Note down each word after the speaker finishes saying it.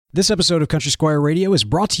This episode of Country Squire Radio is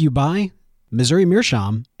brought to you by Missouri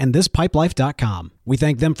Meerschaum and ThisPipeLife.com. We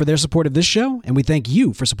thank them for their support of this show, and we thank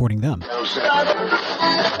you for supporting them. You're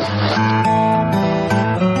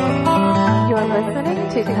listening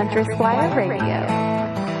to Country Squire Radio.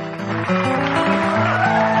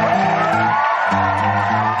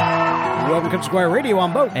 Welcome to Country Squire Radio.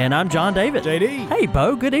 I'm Bo. And I'm John David. JD. Hey,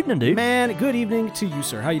 Bo. Good evening, dude. Man, good evening to you,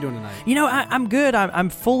 sir. How you doing tonight? You know, I'm good. I'm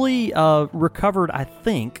fully recovered, I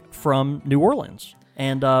think, from New Orleans.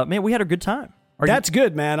 And, man, we had a good time. That's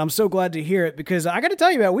good, man. I'm so glad to hear it because I got to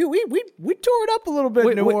tell you, man, we tore it up a little bit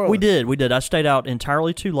in New Orleans. We did. I stayed out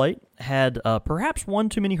entirely too late. Had perhaps one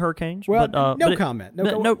too many hurricanes. Well, but, no comment.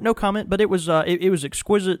 No comment. But it was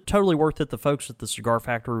exquisite. Totally worth it. The folks at the Cigar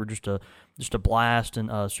Factory were just a blast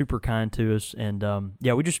and super kind to us. And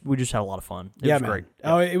yeah, we just had a lot of fun. It was great.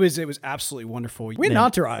 Oh, it was absolutely wonderful. We had an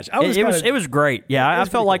entourage. It was great. Yeah, I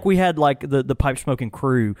felt like we had like the pipe smoking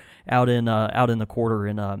crew out in the quarter,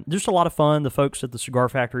 and just a lot of fun. The folks at the Cigar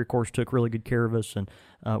Factory, of course, took really good care of us, and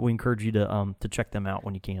we encourage you to check them out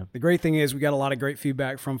when you can. The great thing is we got a lot of great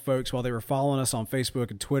feedback from folks while they were following us on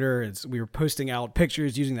Facebook and Twitter. We were posting out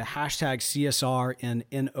pictures using the hashtag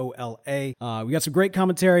CSRNNOLA. We got some great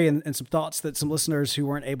commentary and some thoughts that some listeners who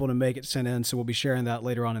weren't able to make it sent in, so we'll be sharing that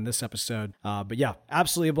later on in this episode. But yeah,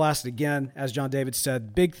 absolutely a blast again. As John David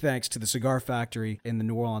said, big thanks to the Cigar Factory in the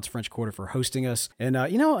New Orleans French Quarter for hosting us. And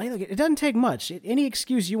it doesn't take much. Any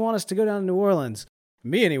excuse you want us to go down to New Orleans,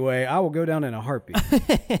 me anyway, I will go down in a heartbeat.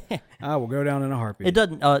 I will go down in a heartbeat. It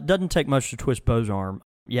doesn't take much to twist Bo's arm.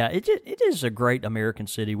 Yeah, it is a great American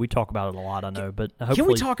city. We talk about it a lot, I know, but hopefully... Can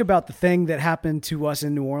we talk about the thing that happened to us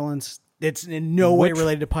in New Orleans? It's in no way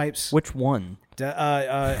related to pipes. Which one?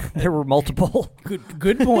 There were multiple.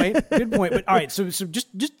 Good point. Good point. But all right, so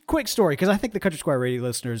just quick story, because I think the Country Squire Radio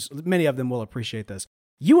listeners, many of them will appreciate this.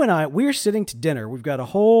 You and I, we're sitting to dinner. We've got a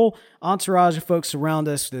whole entourage of folks around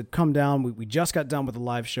us that come down. We just got done with the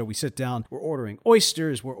live show. We sit down. We're ordering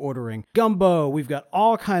oysters. We're ordering gumbo. We've got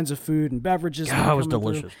all kinds of food and beverages. God, it was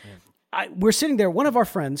delicious, man. We're sitting there. One of our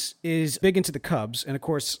friends is big into the Cubs. And of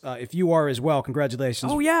course, if you are as well,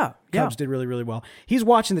 congratulations. Oh, yeah. Cubs did really, really well. He's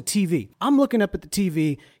watching the TV. I'm looking up at the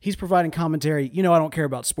TV. He's providing commentary. I don't care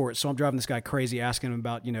about sports, so I'm driving this guy crazy, asking him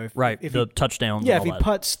about, if the touchdowns. Yeah, and if all he that.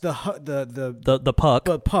 putts the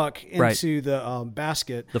puck into the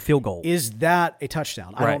basket, the field goal, is that a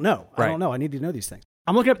touchdown? Right. I don't know. Right. I don't know. I need to know these things.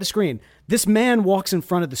 I'm looking up the screen. This man walks in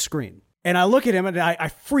front of the screen, and I look at him and I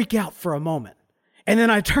freak out for a moment. And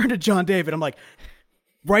then I turn to John David. I'm like,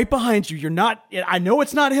 right behind you. You're not, I know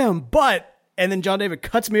it's not him, but, and then John David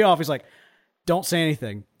cuts me off. He's like, don't say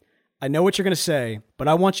anything. I know what you're going to say, but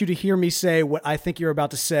I want you to hear me say what I think you're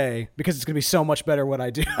about to say because it's going to be so much better what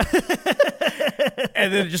I do.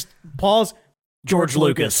 And then just pause. George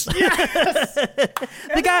Lucas. Yes.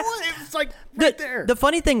 The guy, it's like right there. The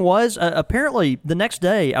funny thing was, apparently the next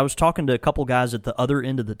day I was talking to a couple guys at the other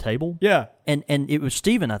end of the table. Yeah. And it was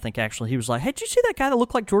Steven, I think, actually. He was like, hey, did you see that guy that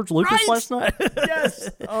looked like George Lucas last night? Yes.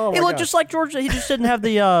 Oh, he looked just like George. He just didn't have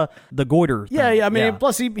the goiter thing. Yeah. I mean,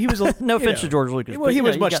 plus he was no offense to George Lucas. Well, he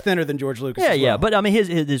was much thinner than George Lucas. Yeah. But I mean,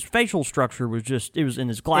 his facial structure was just, it was in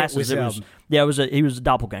his glasses. He was a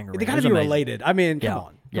doppelganger. They got to be related. I mean, come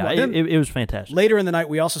on. Yeah, it was fantastic. Later in the night,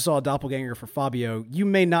 we also saw a doppelganger for Fabio. You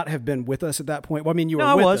may not have been with us at that point. Well, I mean, you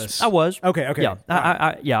were with us. I was. Okay.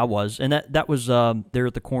 Yeah, I was. And that was there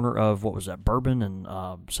at the corner of, what was that, Bourbon and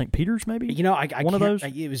St. Peter's, maybe? One of those?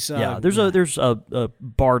 It was, there's a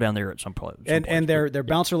bar down there at some place. And their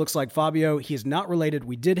bouncer looks like Fabio. He is not related.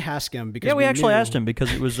 We did ask him because we actually asked him because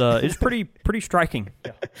it was pretty striking.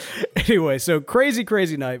 Yeah. Anyway, so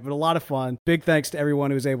crazy night, but a lot of fun. Big thanks to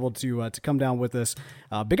everyone who was able to come down with us.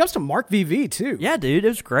 Big ups to Mark VV too. Yeah, dude, it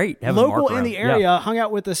was great. Local in the area, hung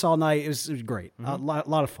out with us all night. It was great. A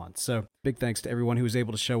lot of fun. So big thanks to everyone who was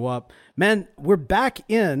able to show up. Man, we're back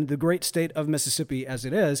in the great state of Mississippi as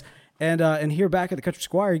it is, and here back at the Country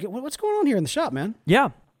Squire. What's going on here in the shop, man? Yeah.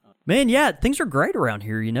 Man, yeah, things are great around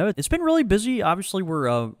here. It's been really busy. Obviously,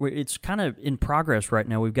 it's kind of in progress right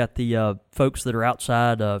now. We've got the folks that are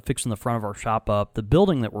outside fixing the front of our shop up. The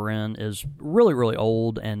building that we're in is really, really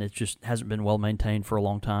old, and it just hasn't been well maintained for a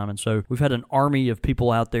long time. And so we've had an army of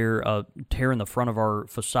people out there tearing the front of our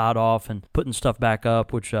facade off and putting stuff back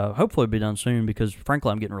up, which hopefully will be done soon because,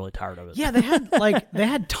 frankly, I'm getting really tired of it. Yeah, they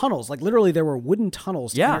had tunnels. Like literally, there were wooden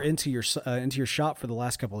tunnels into your shop for the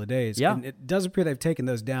last couple of days. Yeah, and it does appear they've taken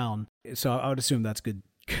those down. So I would assume that's good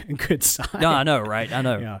sign. No, I know, right? I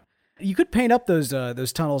know. Yeah. You could paint up those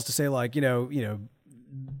tunnels to say like,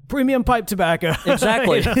 premium pipe tobacco.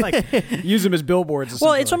 Exactly. Like use them as billboards.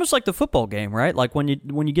 Well, it's almost like the football game, right? Like when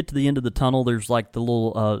you get to the end of the tunnel, there's like the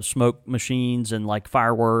little smoke machines and like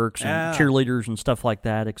fireworks and cheerleaders and stuff like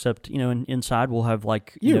that. Except inside we'll have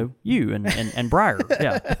like you and Briar.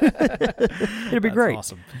 Yeah, it'll be great.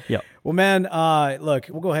 Awesome. Yeah. Well, man, look,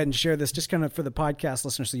 we'll go ahead and share this just kind of for the podcast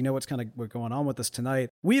listeners so you know what's going on with us tonight.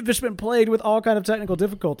 We've just been plagued with all kind of technical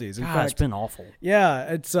difficulties. In fact, it's been awful.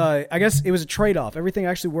 Yeah, it's. I guess it was a trade-off. Everything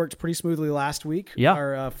actually worked pretty smoothly last week.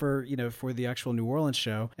 Yeah. For the actual New Orleans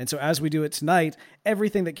show, and so as we do it tonight,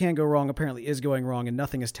 everything that can go wrong apparently is going wrong, and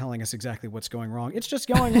nothing is telling us exactly what's going wrong. It's just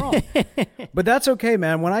going wrong. But that's okay,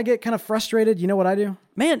 man. When I get kind of frustrated, you know what I do?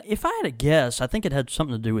 Man, if I had to guess, I think it had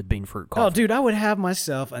something to do with bean fruit coffee. Oh, dude, I would have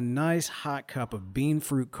myself a nice hot cup of bean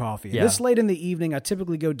fruit coffee. Yeah. This late in the evening, I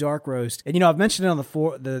typically go dark roast. And, I've mentioned it on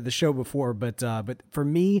the show before, but for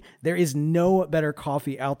me, there is no better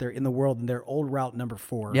coffee out there in the world than their Old Route number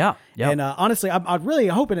 4. Yeah. And honestly, I'm really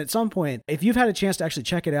hoping at some point, if you've had a chance to actually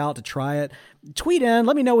check it out, to try it, tweet in,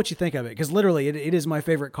 let me know what you think of it, because literally it is my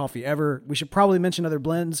favorite coffee ever. We should probably mention other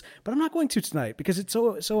blends, but I'm not going to tonight because it's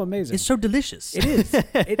so amazing. It's so delicious. It is.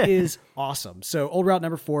 It is awesome. So Old Route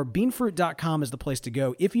number 4, beanfruit.com is the place to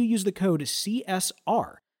go. If you use the code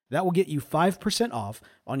CSR, that will get you 5% off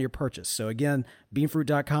on your purchase. So again,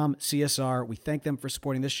 beanfruit.com, CSR. We thank them for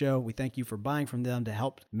supporting this show. We thank you for buying from them to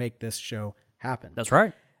help make this show happen. That's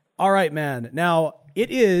right. All right, man. Now, it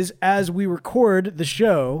is, as we record the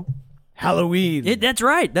show, Halloween. That's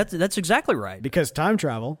right. That's exactly right. Because time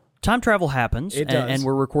travel happens, It does. and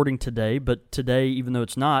we're recording today, but today, even though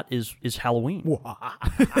it's not, is Halloween.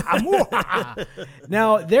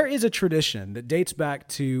 Now, there is a tradition that dates back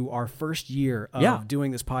to our first year of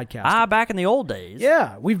doing this podcast. Back in the old days.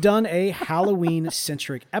 Yeah, we've done a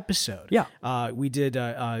Halloween-centric episode. Yeah. We did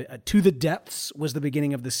To the Depths was the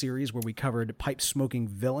beginning of the series where we covered pipe-smoking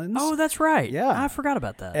villains. Oh, that's right. Yeah. I forgot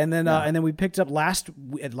about that. And then we picked up last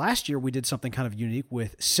year we did something kind of unique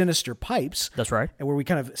with Sinister Pipes. That's right. And where we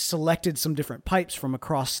kind of selected some different pipes from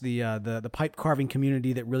across the pipe carving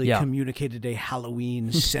community that really communicated a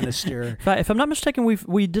Halloween sinister. If I'm not mistaken,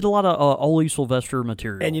 we did a lot of Ole Sylvester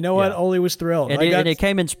material. And you know what? Ole was thrilled. And it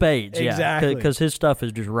came in spades. Exactly. Because his stuff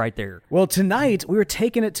is just right there. Well, tonight we were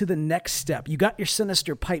taking it to the next step. You got your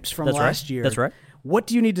sinister pipes from last year. That's right. What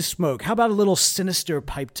do you need to smoke? How about a little sinister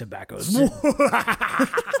pipe tobacco?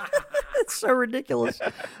 It's so ridiculous,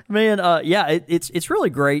 man. It's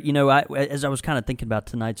really great. As I was kind of thinking about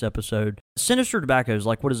tonight's episode, sinister tobaccos.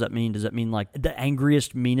 Like, what does that mean? Does that mean like the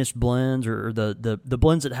angriest, meanest blends, or the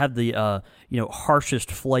blends that have the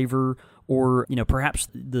harshest flavor, or perhaps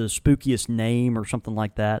the spookiest name or something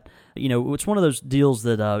like that? It's one of those deals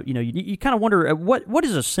that you kind of wonder what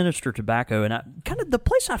is a sinister tobacco, and the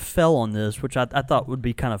place I fell on this, which I thought would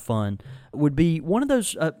be kind of fun, would be one of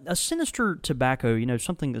those a sinister tobacco.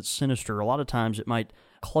 Something that's sinister. A lot of times it might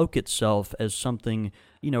cloak itself as something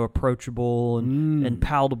approachable and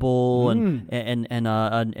palatable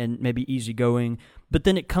and maybe easygoing. But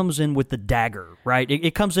then it comes in with the dagger, right?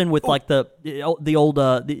 It comes in with like the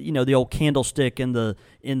old candlestick in the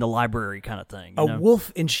library kind of thing. A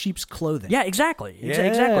wolf in sheep's clothing. Yeah, exactly. Yeah.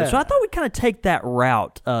 Exactly. So I thought we'd kind of take that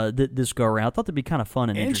route this go around. I thought that'd be kind of fun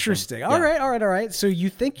and interesting. All right. So you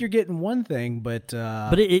think you're getting one thing, but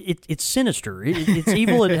it's sinister. It's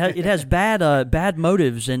evil. It has bad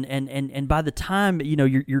motives, and by the time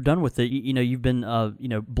you're done with it, you've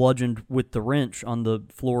been bludgeoned with the wrench on the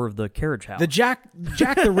floor of the carriage house. The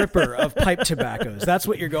Jack the Ripper of pipe tobaccos. That's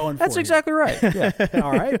what you're going for. That's exactly right. Yeah.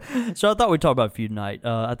 All right. So I thought we'd talk about a few tonight.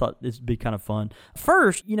 I thought this would be kind of fun.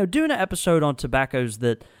 First, doing an episode on tobaccos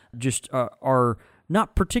that just are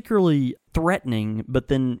not particularly threatening, but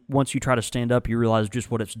then once you try to stand up, you realize just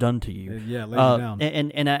what it's done to you. Yeah, lay you down.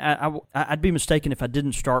 And I'd be mistaken if I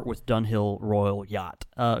didn't start with Dunhill Royal Yacht.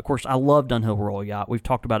 Of course, I love Dunhill Royal Yacht. We've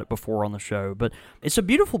talked about it before on the show, but it's a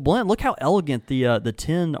beautiful blend. Look how elegant the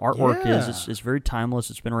tin artwork is. It's very timeless.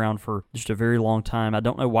 It's been around for just a very long time. I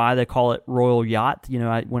don't know why they call it Royal Yacht.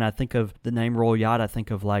 When I think of the name Royal Yacht, I think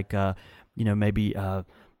of like maybe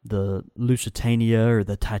the Lusitania or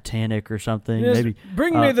the Titanic or something. Yes, maybe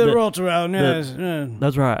bring me the Rotterdam. Yes.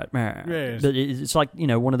 That's right. Yes. But it's like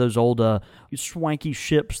one of those old swanky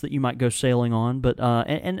ships that you might go sailing on. But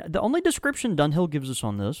and the only description Dunhill gives us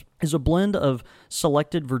on this is a blend of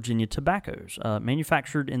selected Virginia tobaccos,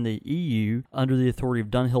 manufactured in the EU under the authority of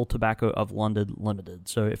Dunhill Tobacco of London Limited.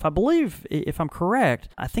 So if I'm correct,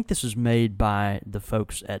 I think this is made by the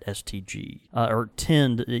folks at STG or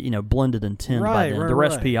tinned, blended and tinned by them. The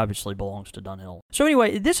recipe obviously belongs to Dunhill. So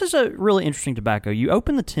anyway, this is a really interesting tobacco. You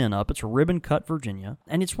open the tin up. It's a ribbon cut Virginia,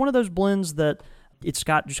 and it's one of those blends that It's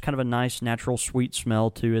got just kind of a nice, natural, sweet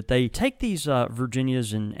smell to it. They take these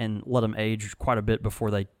Virginias and let them age quite a bit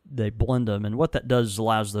before they blend them, and what that does is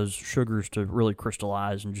allows those sugars to really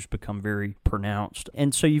crystallize and just become very pronounced.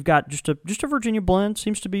 And so you've got just a Virginia blend.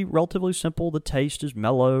 Seems to be relatively simple. The taste is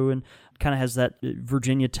mellow and kind of has that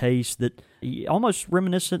Virginia taste that almost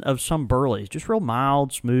reminiscent of some Burleys, just real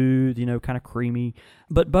mild, smooth, kind of creamy.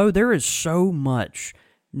 But Bo, there is so much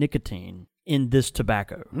nicotine in this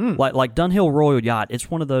tobacco. Like Dunhill Royal Yacht, it's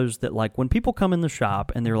one of those that, like, when people come in the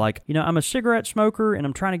shop and they're like, I'm a cigarette smoker and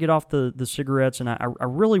I'm trying to get off the cigarettes, and I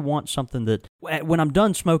really want something that when I'm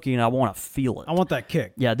done smoking, I want to feel it. I want that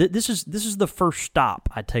kick. Yeah, this is the first stop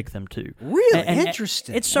I take them to. Really? And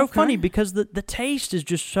Interesting. It's so funny because the taste is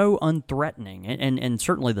just so unthreatening, and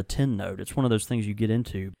certainly the tin note. It's one of those things you get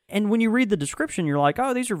into. And when you read the description, you're like,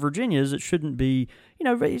 oh, these are Virginias. It shouldn't be,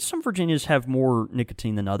 some Virginias have more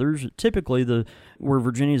nicotine than others. Typically, where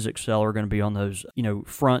Virginias excel are going to be on those,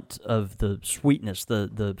 front of the sweetness,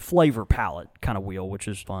 the flavor palette kind of wheel, which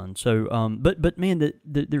is fun. So, but man,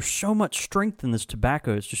 there's so much strength in this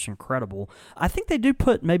tobacco. It's just incredible. I think they do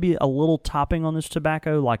put maybe a little topping on this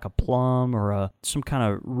tobacco, like a plum or some kind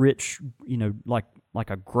of rich, like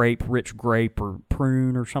a rich grape or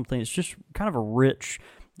prune or something. It's just kind of a rich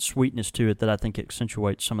sweetness to it that I think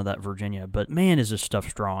accentuates some of that Virginia. But man, is this stuff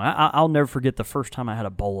strong. I'll never forget the first time I had a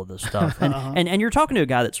bowl of this stuff. And, and you're talking to a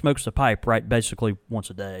guy that smokes a pipe, right, basically once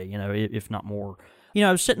a day, if not more. I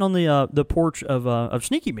was sitting on the porch of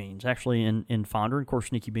Sneaky Beans, actually, in Fonder. And of course,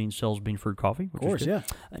 Sneaky Beans sells bean fruit coffee. Which of course, is good.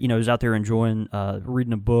 yeah. I was out there enjoying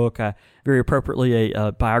reading a book, very appropriately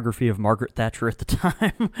a biography of Margaret Thatcher at the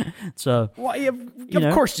time. So, well, yeah,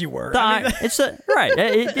 of course you were. It's right.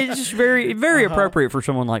 It's just very, very appropriate for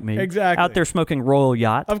someone like me. Exactly. Out there smoking Royal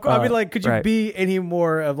Yacht. Of course, could you be any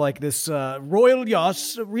more of like this Royal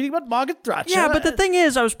Yacht reading about Margaret Thatcher? Yeah, but the thing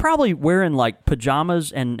is, I was probably wearing like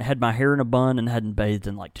pajamas and had my hair in a bun and hadn't bathed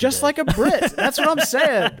in like 2 just days. like a Brit. That's what I'm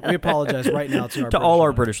saying. We apologize right now to all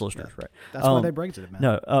our British listeners. Right. That's why they Brexit it, man.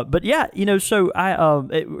 No, but yeah, so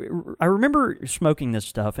I remember smoking this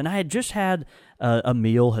stuff, and I had just had a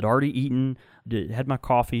meal, had already eaten, had my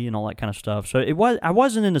coffee and all that kind of stuff. So I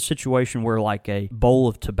wasn't in a situation where like a bowl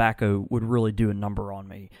of tobacco would really do a number on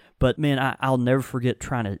me. But man, I'll never forget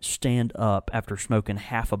trying to stand up after smoking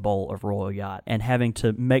half a bowl of Royal Yacht and having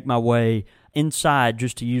to make my way inside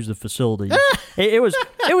just to use the facilities. It was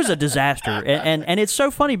a disaster, and it's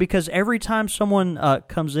so funny because every time someone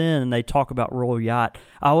comes in and they talk about Royal Yacht,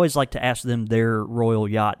 I always like to ask them their Royal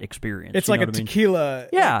Yacht experience. It's like a tequila.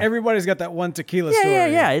 Yeah, everybody's got that one tequila story.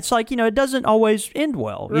 Yeah. It's like it doesn't always end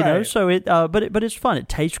well, right. So but it's fun. It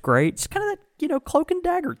tastes great. It's kind of that cloak and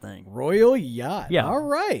dagger thing. Royal Yacht. Yeah. All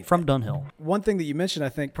right. From Dunhill. One thing that you mentioned, I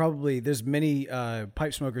think probably there's many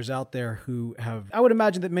pipe smokers out there who have, I would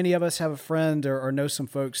imagine that many of us have a friend or know some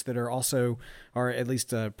folks that are also, or at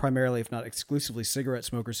least primarily, if not exclusively, cigarette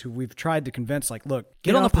smokers who we've tried to convince, like, look,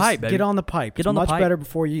 get on the pipe, baby. Get on the pipe. Get on the pipe. It's much better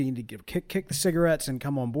before you need to kick the cigarettes and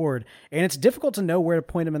come on board. And it's difficult to know where to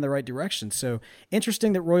point them in the right direction. So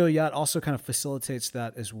interesting that Royal Yacht also kind of facilitates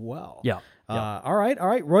that as well. Yeah. All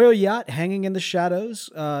right. Royal Yacht hanging in the shadows,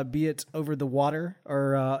 be it over the water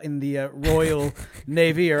or in the Royal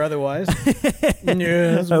Navy or otherwise.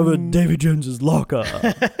 Yes. Over Davy Jones's locker.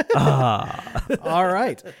 All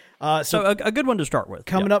right. So a good one to start with.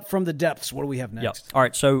 Coming up from the depths, what do we have next? All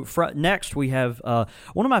right, so next we have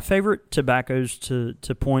one of my favorite tobaccos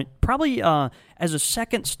to point, probably as a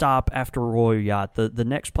second stop after Royal Yacht, the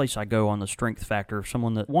next place I go on the strength factor of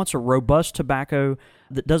someone that wants a robust tobacco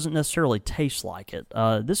that doesn't necessarily taste like it.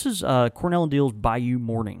 This is Cornell & Deal's Bayou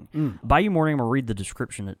Morning. Bayou Morning, I'm going to read the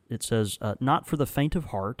description. It says, not for the faint of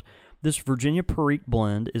heart. This Virginia Perique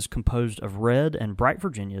blend is composed of red and bright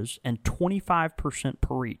Virginias and 25%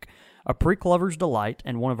 Perique, a Perique lover's delight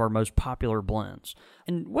and one of our most popular blends.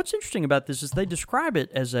 And what's interesting about this is they describe it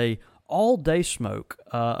as a all-day smoke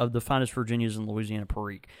of the finest Virginias in Louisiana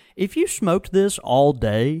Perique. If you smoked this all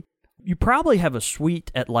day, you probably have a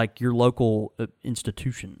suite at like your local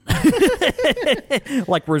institution,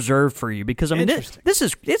 like reserved for you. Because I mean, this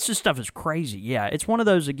stuff is crazy. Yeah, it's one of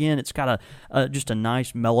those. Again, it's got just a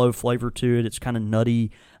nice mellow flavor to it. It's kind of nutty.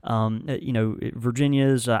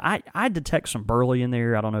 Virginia's. I detect some burley in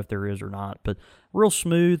there. I don't know if there is or not, but real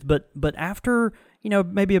smooth. But after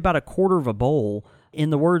maybe about a quarter of a bowl, in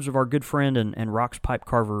the words of our good friend and Rock's pipe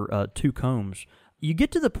carver, Two Combs, you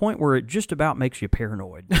get to the point where it just about makes you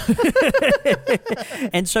paranoid.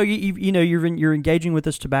 And so you're engaging with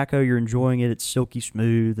this tobacco, you're enjoying it, it's silky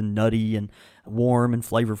smooth and nutty and warm and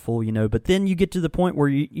flavorful, but then you get to the point where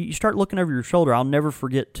you start looking over your shoulder. I'll never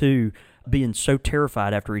forget too, being so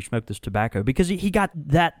terrified after he smoked this tobacco because he got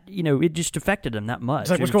that, it just affected him that much.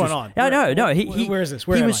 It's like, what's going on? No. Where is this?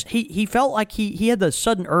 Where am I? He felt like he had the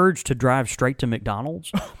sudden urge to drive straight to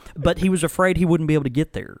McDonald's, but he was afraid he wouldn't be able to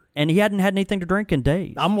get there, and he hadn't had anything to drink in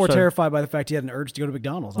days. I'm more terrified by the fact he had an urge to go to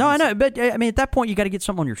McDonald's. No, honestly. I know, but I mean, at that point, you got to get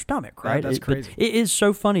something on your stomach, right? That's crazy. It is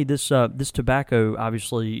so funny. This tobacco,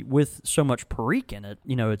 obviously, with so much perique in it,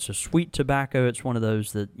 it's a sweet tobacco. It's one of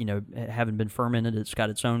those that haven't been fermented. It's got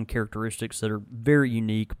its own characteristics that are very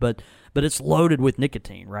unique, but it's loaded with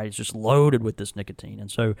nicotine, right? It's just loaded with this nicotine,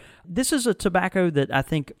 and so this is a tobacco that I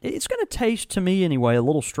think it's going to taste, to me anyway, a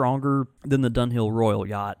little stronger than the Dunhill Royal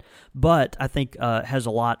Yacht, but I think has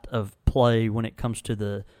a lot of play when it comes to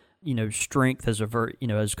the strength as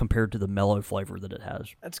as compared to the mellow flavor that it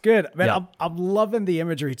has. That's good, man. Yeah. I'm loving the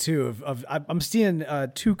imagery too. I'm seeing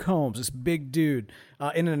Two Combs, this big dude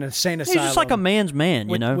in an insane asylum. He's just like a man's man,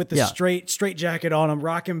 with the straight jacket on him,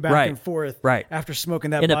 rocking back and forth, after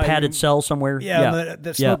smoking that in a Bayou. padded cell somewhere.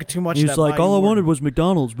 That's smoking too much. He's of that like, Bayou all I Morton. wanted was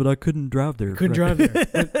McDonald's, but I couldn't drive there. Couldn't drive there.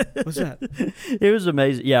 What's that? It was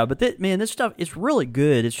amazing. Yeah, but this stuff, it's really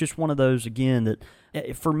good. It's just one of those, again, that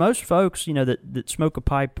for most folks, that smoke a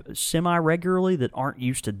pipe semi-regularly that aren't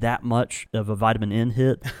used to that much of a vitamin N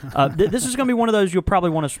hit, this is going to be one of those you'll probably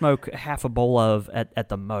want to smoke half a bowl of at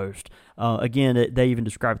the most. Again, they even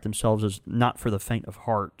describe it themselves as not for the faint of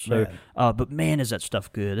heart. So, but man, is that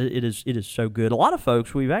stuff good. It is so good. A lot of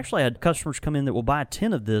folks, we've actually had customers come in that will buy a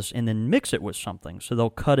tin of this and then mix it with something. So they'll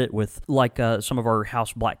cut it with like some of our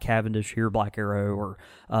House Black Cavendish here, Black Arrow,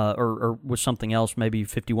 or with something else, maybe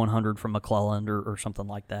 5100 from McClelland or something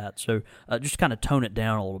like that. So just kind of tone it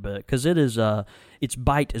down a little bit because its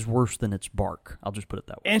bite is worse than its bark. I'll just put it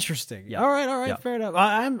that way. Interesting. Yeah. All right, Yeah. fair enough.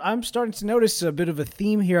 I'm starting to notice a bit of a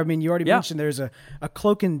theme here. I mean, you already mentioned there's a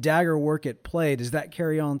cloak and dagger work at play. Does that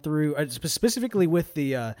carry on through, specifically with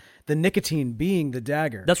the nicotine being the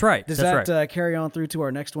dagger? That's right. Does That's that right. Carry on through to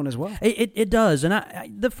our next one as well? It does, and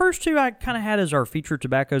the first two I kind of had as our featured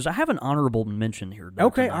tobaccos. I have an honorable mention here. Though,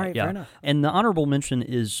 Okay, tonight. all right, fair enough. And the honorable mention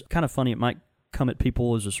is kind of funny. It might come at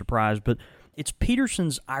people as a surprise, but it's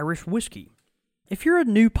Peterson's Irish Whiskey. If you're a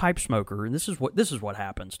new pipe smoker, and this is what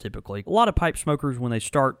happens typically, a lot of pipe smokers, when they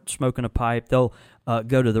start smoking a pipe, they'll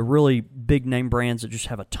go to the really big name brands that just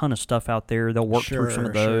have a ton of stuff out there. They'll work through some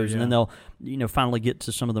of those, and then they'll finally get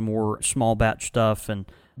to some of the more small batch stuff and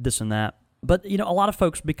this and that. But a lot of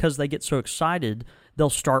folks, because they get so excited, they'll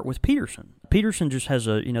start with Peterson. Peterson just has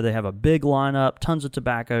they have a big lineup, tons of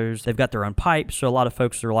tobaccos. They've got their own pipes, so a lot of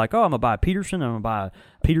folks are like, oh, I'm going to buy a Peterson, I'm going to buy a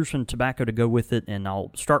Peterson tobacco to go with it, and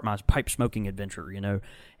I'll start my pipe smoking adventure,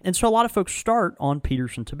 And so a lot of folks start on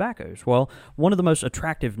Peterson tobaccos. Well, one of the most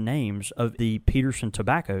attractive names of the Peterson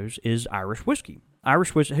tobaccos is Irish Whiskey.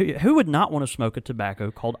 Irish whiskey. Who would not want to smoke a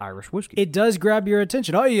tobacco called Irish whiskey? It does grab your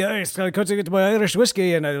attention. Oh, yeah, it's going to get my Irish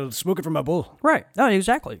whiskey and I'll smoke it from my bowl. Right. Oh,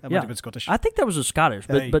 exactly. That might have been Scottish. I think that was a Scottish,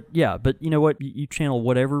 but Aye. but you know what? You channel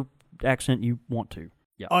whatever accent you want to.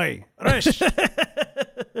 Yeah. Oi, Irish.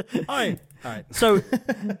 Oi. All right.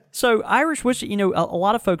 So Irish whiskey, a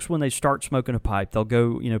lot of folks, when they start smoking a pipe, they'll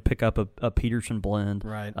go, pick up a Peterson blend,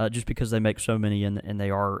 Right. Just because they make so many and they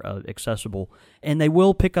are accessible, and they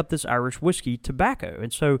will pick up this Irish whiskey tobacco,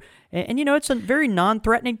 and so it's a very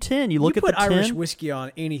non-threatening tin. You look You at put the tin. Irish whiskey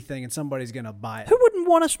on anything and somebody's going to buy it. Who wouldn't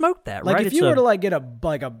want to smoke that? Like right? if you were to get a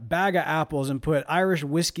bag of apples and put Irish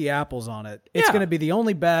whiskey apples on it, it's Yeah. going to be the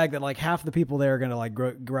only bag that half the people there are going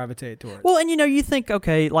to gravitate towards. Well, and you think,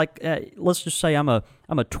 okay, let's just say I'm a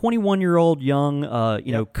 21-year-old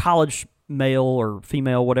young college male or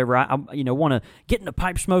female, whatever. I want to get into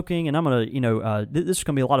pipe smoking, and I'm gonna this is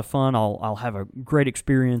gonna be a lot of fun. I'll have a great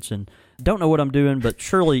experience, and don't know what I'm doing, but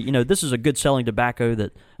surely this is a good selling tobacco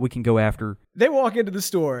that we can go after. They walk into the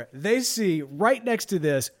store, they see right next to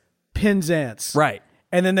this Penzance, Right.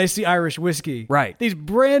 And then they see Irish whiskey. Right. These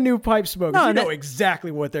brand new pipe smokers, No, you and know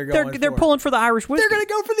exactly what they're going for. They're pulling for the Irish whiskey. They're going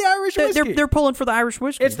to go for the Irish whiskey. They're pulling for the Irish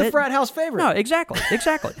whiskey. It's the frat house favorite. No, exactly.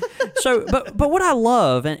 So, but what I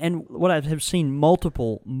love and what I have seen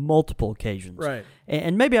multiple occasions, Right.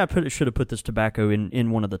 And maybe I should have put this tobacco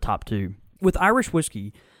in one of the top two. With Irish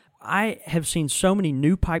whiskey, I have seen so many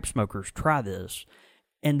new pipe smokers try this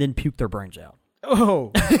and then puke their brains out.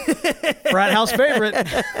 Oh, frat house favorite.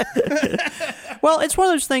 Well, it's one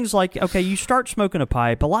of those things like, okay, you start smoking a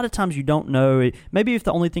pipe. A lot of times you don't know. Maybe if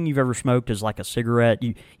the only thing you've ever smoked is like a cigarette,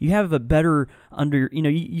 you have a better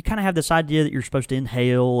you kind of have this idea that you're supposed to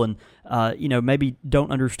inhale and, maybe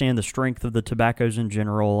don't understand the strength of the tobaccos in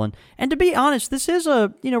general. And to be honest, this is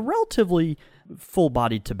a, relatively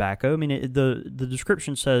full-bodied tobacco. I mean, the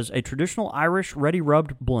description says a traditional Irish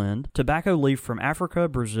ready-rubbed blend, tobacco leaf from Africa,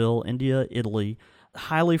 Brazil, India, Italy,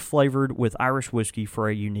 highly flavored with Irish whiskey for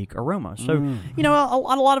a unique aroma. So, you know, a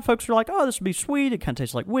lot of folks are like, oh, this would be sweet. It kind of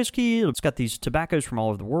tastes like whiskey. It's got these tobaccos from all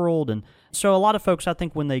over the world. And so a lot of folks, I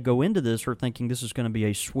think, when they go into this are thinking this is going to be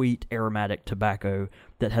a sweet, aromatic tobacco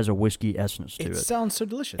that has a whiskey essence to it. It sounds so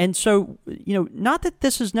delicious. And so, you know, not that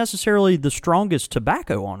this is necessarily the strongest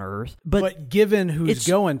tobacco on earth, but given who's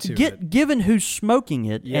going to it. Given who's smoking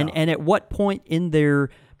it and at what point in their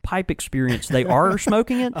pipe experience they are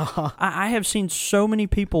smoking it. I have seen so many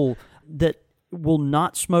people that will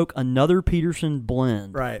not smoke another Peterson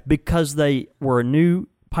blend because they were a new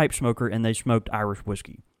pipe smoker and they smoked Irish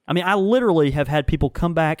whiskey. I mean, I literally have had people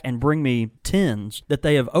come back and bring me tins that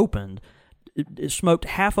they have opened, smoked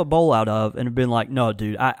half a bowl out of, and have been like, "No,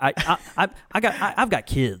 dude, I've got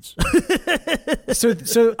kids." So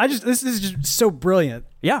this is just so brilliant.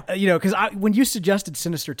 Yeah, you know, because when you suggested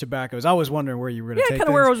Sinister Tobaccos, I was wondering where you were going to take kind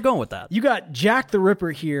of where I was going with that. You got Jack the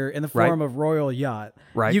Ripper here in the form of Royal Yacht.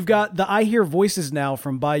 Right. You've got the I Hear Voices Now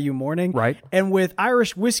from Bayou Morning. Right. And with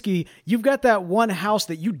Irish whiskey, you've got that one house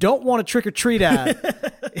that you don't want to trick or treat at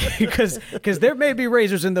because there may be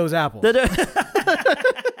razors in those apples.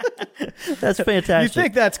 That's fantastic. You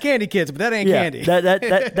think that's candy, kids, but that ain't candy.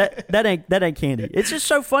 that ain't candy. It's just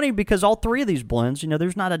so funny because all three of these blends, you know,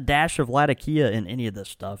 there's not a dash of Latakia in any of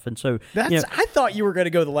this stuff, and so I thought you were going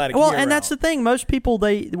to go the Latakia. Well, and that's the thing. Most people,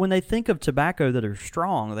 when they think of tobacco that are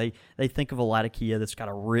strong, they think of a Latakia that's got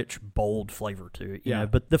a rich, bold flavor to it. You know?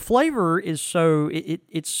 But the flavor is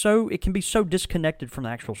it can be so disconnected from the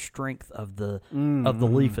actual strength of the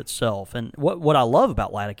leaf itself. And what I love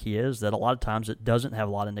about Latakia is that a lot of times it doesn't have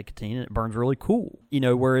a lot of nicotine and it burns really cool. You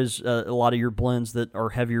know, whereas a lot of your blends that are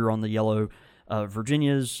heavier on the yellow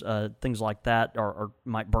Virginias, things like that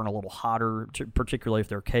might burn a little hotter, particularly if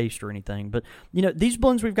they're cased or anything. But you know, these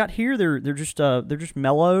blends we've got here, they're just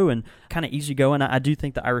mellow and kind of easygoing. I do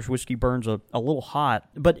think the Irish whiskey burns a little hot,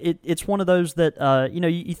 but it's one of those that you know,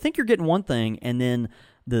 you think you're getting one thing and then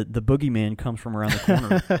the boogeyman comes from around the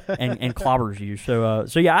corner and clobbers you. So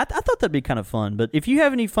yeah, I thought that'd be kind of fun. But if you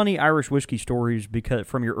have any funny Irish whiskey stories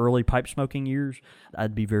from your early pipe smoking years,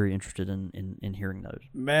 I'd be very interested in hearing those.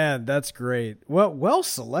 Man, that's great. Well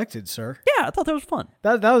selected, sir. Yeah, I thought that was fun.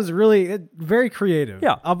 That was really very creative.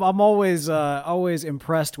 Yeah, I'm always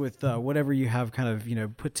impressed with whatever you have kind of, you know,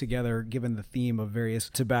 put together, given the theme of various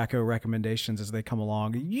tobacco recommendations as they come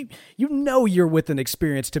along. You know you're with an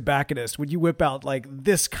experienced tobacconist when you whip out like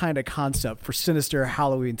this kind of concept for Sinister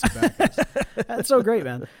Halloween tobaccos. That's so great,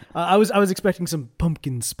 man. I was expecting some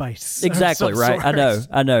pumpkin spice. Exactly right. Sort.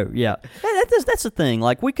 I know. Yeah, that's the thing.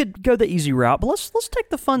 Like we could go the easy route, but let's take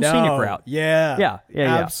the fun scenic route. Yeah.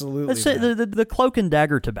 Absolutely. Let's say the Cloak and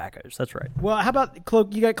Dagger tobaccos. That's right. Well, how about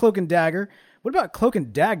Cloak? You got Cloak and Dagger. What about Cloak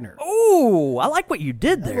and Dagner? Oh, I like what you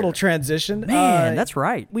did there. A little transition. Man, that's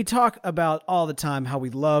right. We talk about all the time how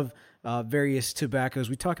we love various tobaccos.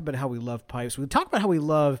 We talk about how we love pipes. We talk about how we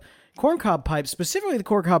love corncob pipes, specifically the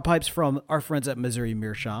corncob pipes from our friends at Missouri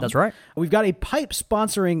Meerschaum. That's right. We've got a pipe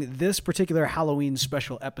sponsoring this particular Halloween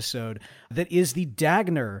special episode that is the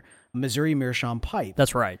Dagner Missouri Meerschaum pipe.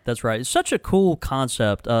 That's right. It's such a cool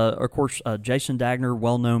concept. Of course, Jason Dagner,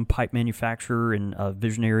 well-known pipe manufacturer and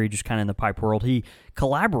visionary just kind of in the pipe world, he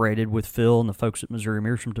collaborated with Phil and the folks at Missouri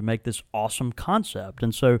Meerschaum to make this awesome concept.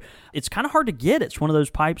 And so it's kind of hard to get. It's one of those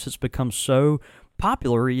pipes that's become so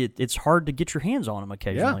popular, it's hard to get your hands on them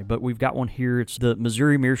occasionally. But we've got one here. It's the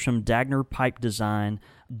Missouri Meerschaum Dagner pipe design,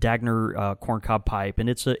 Dagner corncob pipe, and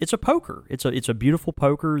it's a poker. It's a beautiful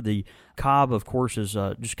poker. The cob, of course, is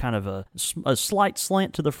just kind of a slight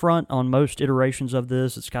slant to the front on most iterations of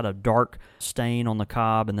this. It's got a dark stain on the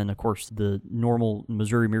cob, and then of course the normal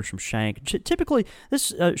Missouri Meerschaum shank. Typically,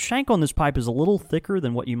 this shank on this pipe is a little thicker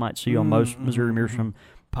than what you might see on most Missouri Meerschaum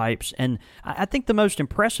pipes, and I think the most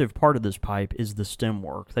impressive part of this pipe is the stem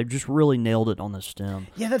work. They've just really nailed it on the stem.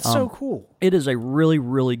 Yeah, that's so cool. It is a really,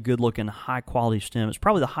 really good looking, high quality stem. It's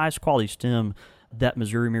probably the highest quality stem that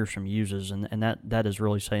Missouri Meerschaum uses, and that is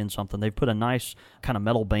really saying something. They've put a nice kind of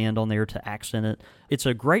metal band on there to accent it. It's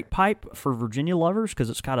a great pipe for Virginia lovers because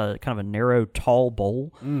it's got a kind of a narrow, tall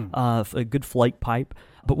bowl, a good flake pipe.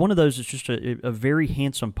 But one of those is just a very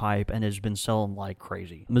handsome pipe and has been selling like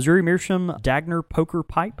crazy. Missouri Meerschaum Dagner Poker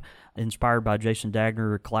Pipe, inspired by Jason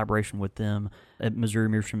Dagner, a collaboration with them at Missouri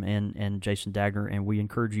Meerschaum and Jason Dagner, and we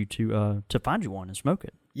encourage you to find you one and smoke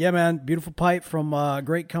it. Yeah, man. Beautiful pipe from a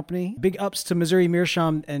great company. Big ups to Missouri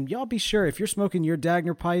Meerschaum. And y'all be sure, if you're smoking your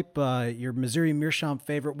Dagner pipe, your Missouri Meerschaum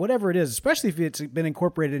favorite, whatever it is, especially if it's been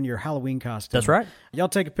incorporated in your Halloween costume. That's right. Y'all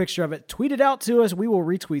take a picture of it, tweet it out to us. We will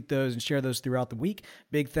retweet those and share those throughout the week.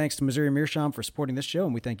 Big thanks to Missouri Meerschaum for supporting this show,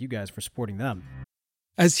 and we thank you guys for supporting them.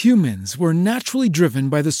 As humans, we're naturally driven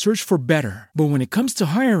by the search for better. But when it comes to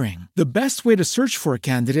hiring, the best way to search for a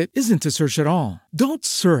candidate isn't to search at all. Don't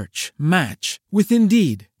search, match with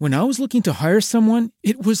Indeed. When I was looking to hire someone,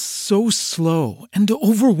 it was so slow and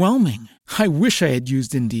overwhelming. I wish I had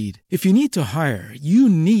used Indeed. If you need to hire, you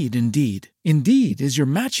need Indeed. Indeed is your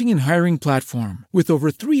matching and hiring platform with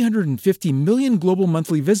over 350 million global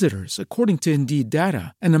monthly visitors, according to Indeed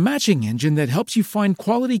data, and a matching engine that helps you find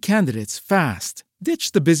quality candidates fast.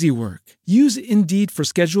 Ditch the busy work. Use Indeed for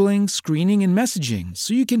scheduling, screening, and messaging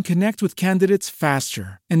so you can connect with candidates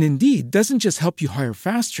faster. And Indeed doesn't just help you hire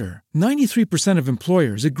faster. 93% of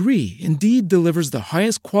employers agree Indeed delivers the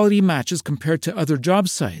highest quality matches compared to other job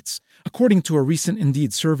sites, according to a recent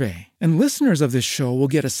Indeed survey. And listeners of this show will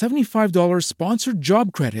get a $75 sponsored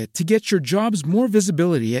job credit to get your jobs more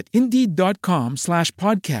visibility at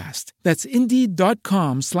Indeed.com/podcast. That's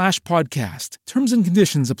Indeed.com/podcast. Terms and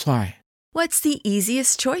conditions apply. What's the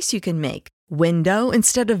easiest choice you can make? Window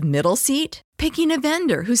instead of middle seat? Picking a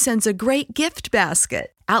vendor who sends a great gift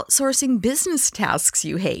basket? Outsourcing business tasks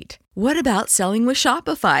you hate? What about selling with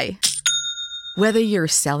Shopify? Whether you're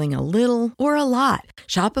selling a little or a lot,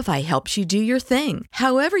 Shopify helps you do your thing,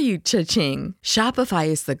 however you cha-ching. Shopify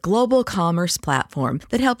is the global commerce platform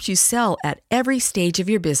that helps you sell at every stage of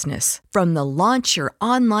your business. From the launch your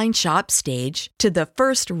online shop stage to the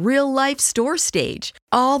first real-life store stage,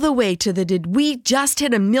 all the way to the did we just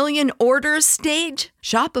hit 1 million orders stage.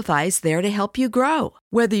 Shopify's there to help you grow.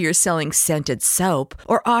 Whether you're selling scented soap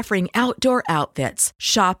or offering outdoor outfits,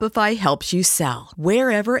 Shopify helps you sell.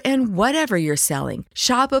 Wherever and whatever you're selling,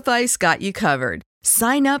 Shopify's got you covered.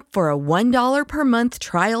 Sign up for a $1 per month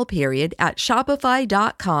trial period at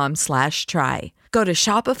shopify.com/try. Go to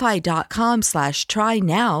shopify.com/try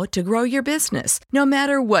now to grow your business, no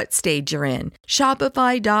matter what stage you're in.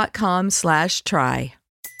 Shopify.com/try.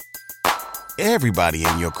 Everybody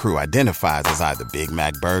in your crew identifies as either Big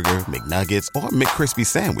Mac Burger, McNuggets, or McCrispy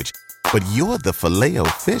Sandwich. But you're the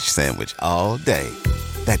Filet-O-Fish Sandwich all day.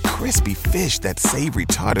 That crispy fish, that savory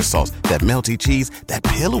tartar sauce, that melty cheese, that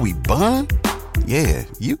pillowy bun. Yeah,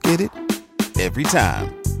 you get it. Every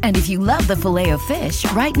time. And if you love the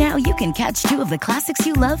Filet-O-Fish, right now you can catch 2 of the classics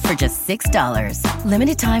you love for just $6.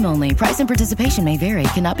 Limited time only. Price and participation may vary.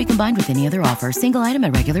 Cannot be combined with any other offer. Single item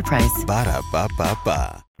at regular price.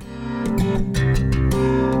 Ba-da-ba-ba-ba.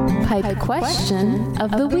 Pipe question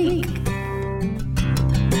of the week.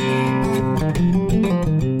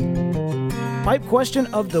 Pipe question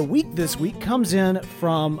of the week this week comes in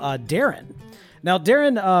from Darren. Now,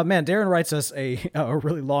 Darren writes us a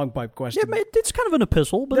really long pipe question. Yeah, it's kind of an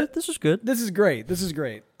epistle, but this is good. This is great. This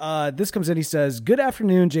comes in, he says, "Good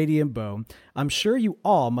afternoon, JD and Bo. I'm sure you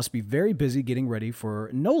all must be very busy getting ready for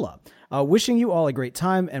NOLA. Wishing you all a great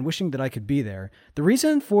time and wishing that I could be there. The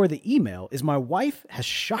reason for the email is my wife has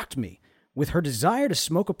shocked me with her desire to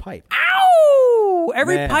smoke a pipe." Ow!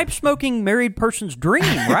 Every pipe-smoking married person's dream,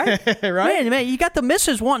 right? Right? Man, you got the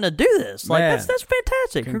missus wanting to do this. Like, that's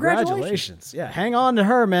fantastic. Congratulations. Yeah, hang on to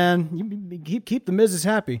her, man. You keep the missus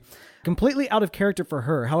happy. Completely out of character for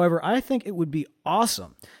her. However, I think it would be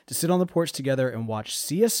awesome to sit on the porch together and watch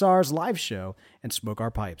CSR's live show and smoke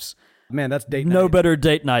our pipes. Man, that's date night. No better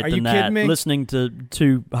date night Are than you that. kidding me? Listening to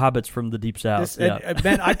 2 hobbits from the deep south.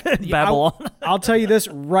 Babylon. I'll tell you this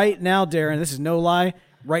right now, Darren. This is no lie.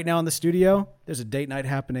 Right now in the studio, there's a date night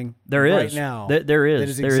happening. There is. Right now. There is. That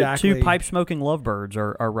is exactly, 2 pipe-smoking lovebirds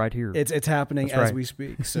are right here. It's happening That's as right. we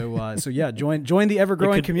speak. So yeah, join the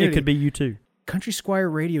ever-growing community. It could be you too. Country Squire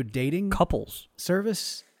Radio dating Couples.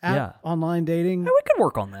 service app, online dating. Yeah, we could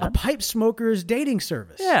work on that. A pipe smokers dating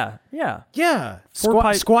service. Yeah.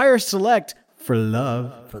 Squire Select for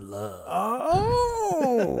love.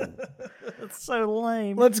 Oh. That's so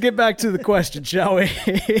lame. Let's get back to the question, shall we?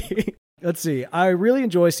 Let's see. I really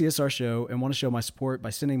enjoy CSR show and want to show my support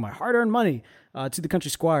by sending my hard-earned money to the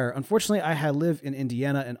Country Squire. Unfortunately, I live in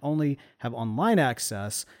Indiana and only have online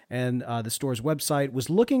access, and the store's website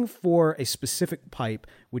was looking for a specific pipe,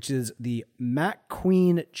 which is the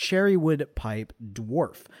McQueen Cherrywood Pipe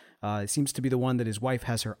Dwarf. It seems to be the one that his wife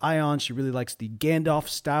has her eye on. She really likes the Gandalf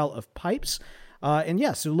style of pipes.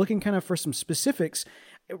 So looking kind of for some specifics.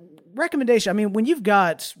 Recommendation. I mean, when you've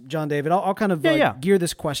got, John David, I'll kind of gear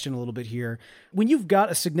this question a little bit here. When you've got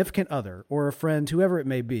a significant other or a friend, whoever it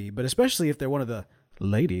may be, but especially if they're one of the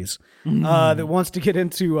ladies that wants to get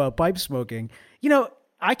into pipe smoking,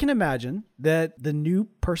 I can imagine that the new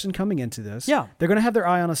person coming into this, they're going to have their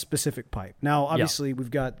eye on a specific pipe. Now, obviously,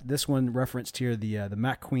 we've got this one referenced here, the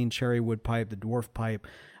McQueen Cherrywood pipe, the dwarf pipe.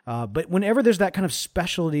 But whenever there's that kind of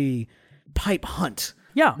specialty pipe hunt,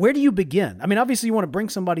 where do you begin? I mean, obviously, you want to bring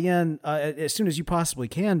somebody in as soon as you possibly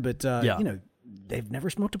can, but they've never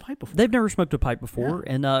smoked a pipe before. They've never smoked a pipe before,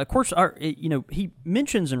 and of course, he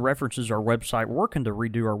mentions and references our website. We're working to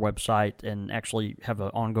redo our website and actually have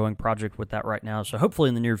an ongoing project with that right now. So hopefully,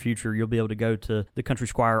 in the near future, you'll be able to go to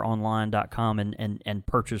thecountrysquireonline.com and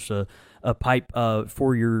purchase a pipe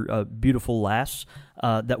for your beautiful lass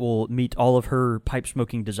that will meet all of her pipe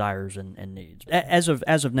smoking desires and needs. As of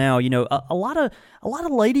now, a lot of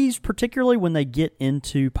ladies, particularly when they get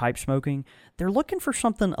into pipe smoking, they're looking for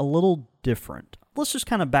something a little different. Let's just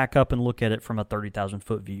kind of back up and look at it from a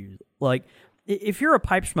 30,000-foot view. Like, if you're a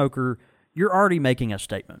pipe smoker, you're already making a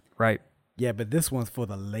statement, right? Yeah, but this one's for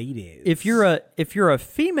the ladies. If you're a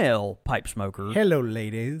female pipe smoker, hello,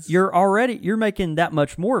 ladies, you're making that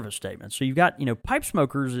much more of a statement. So you've got, pipe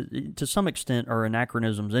smokers to some extent are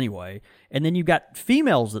anachronisms anyway, and then you've got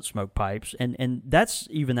females that smoke pipes, and that's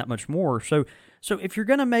even that much more. So if you're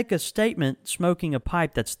going to make a statement smoking a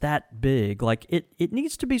pipe that's that big, like it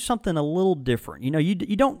needs to be something a little different.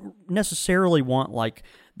 You don't necessarily want like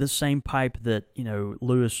the same pipe that,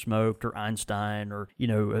 Lewis smoked or Einstein or,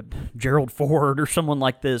 Gerald Ford or someone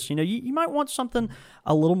like this. You might want something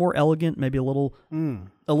a little more elegant, maybe a little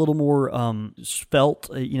more svelte,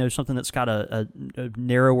 something that's got a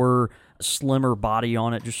narrower, slimmer body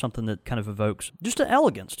on it, just something that kind of evokes just an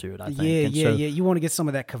elegance to it, I think. Yeah. You want to get some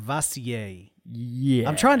of that Cavassier. Yeah.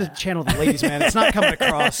 I'm trying to channel the ladies, man. It's not coming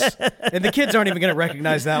across. And the kids aren't even going to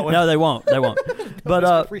recognize that one. No, they won't. But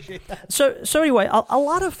appreciate that. So anyway, a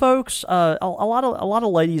lot of folks, a lot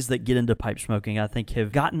of ladies that get into pipe smoking, I think,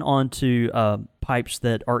 have gotten onto pipes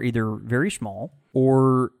that are either very small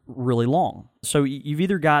or really long. So you've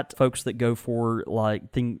either got folks that go for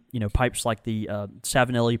pipes like the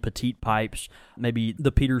Savinelli Petite pipes, maybe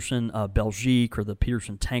the Peterson Belgique or the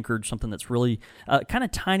Peterson Tankard, something that's really kind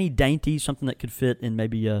of tiny, dainty, something that could fit in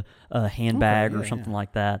maybe a handbag or something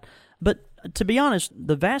like that. But to be honest,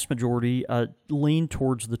 the vast majority lean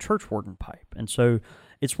towards the church warden pipe. And so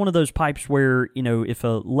it's one of those pipes where, if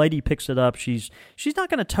a lady picks it up, she's not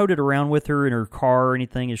going to tote it around with her in her car or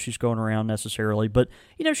anything as she's going around necessarily. But,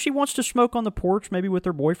 she wants to smoke on the porch, maybe with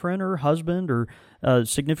her boyfriend or her husband or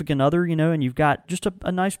significant other, and you've got just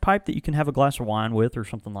a nice pipe that you can have a glass of wine with or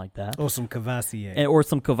something like that. Or some Cavassier.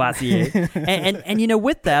 and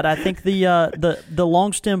with that, I think the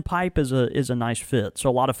long stem pipe is a nice fit. So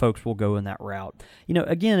a lot of folks will go in that route.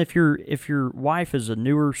 Again, if your wife is a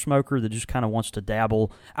newer smoker that just kind of wants to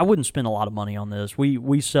dabble, I wouldn't spend a lot of money on this.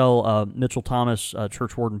 We sell Mitchell Thomas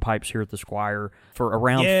church warden pipes here at the Squire for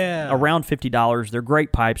around $50. They're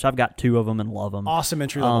great pipes. I've got 2 of them and love them. Awesome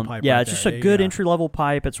entry level pipe. Yeah, right it's just there. a good entry level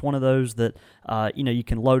pipe. It's one of those that you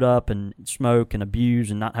can load up and smoke and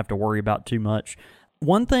abuse and not have to worry about too much.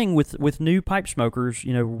 One thing with new pipe smokers,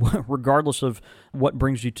 regardless of what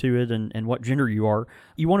brings you to it and what gender you are,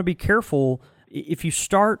 you want to be careful if you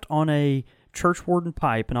start on a church warden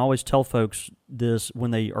pipe, and I always tell folks this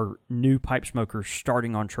when they are new pipe smokers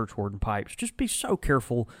starting on church warden pipes, just be so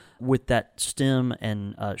careful with that stem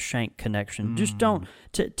and shank connection. Just don't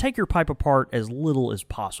take your pipe apart as little as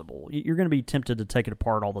possible. You're going to be tempted to take it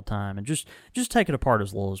apart all the time, and just take it apart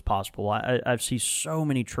as little as possible. I've seen so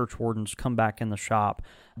many church wardens come back in the shop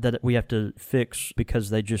that we have to fix because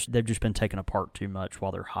they've just been taken apart too much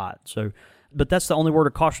while they're hot. But that's the only word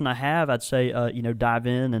of caution I have. I'd say, dive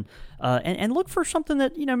in and look for something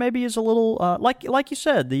that maybe is a little like you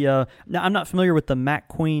said. Now I'm not familiar with the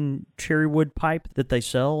McQueen cherrywood pipe that they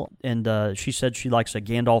sell, and she said she likes a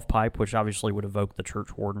Gandalf pipe, which obviously would evoke the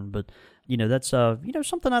church warden. But that's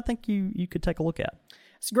something I think you could take a look at.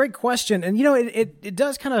 It's a great question, and it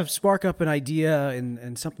does kind of spark up an idea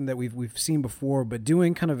and something that we've seen before. But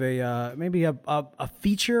doing kind of maybe a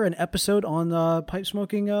feature, an episode on pipe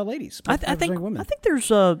smoking ladies. I think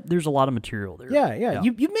there's a lot of material there. Yeah.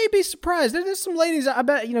 You may be surprised. There's some ladies. I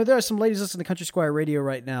bet there are some ladies listening to Country Squire Radio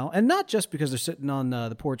right now, and not just because they're sitting on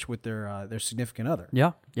the porch with their significant other.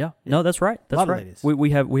 Yeah. No, that's right. That's a lot right. Of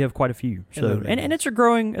ladies. We have quite a few. So and it's a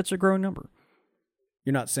growing number.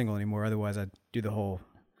 You're not single anymore. Otherwise, I'd do the whole.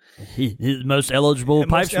 He's the most eligible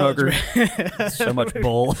pipe smoker. So much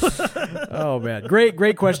bull. Oh man,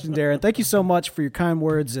 great question, Darren. Thank you so much for your kind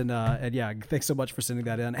words, and yeah, thanks so much for sending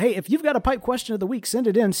that in. Hey, if you've got a pipe question of the week, send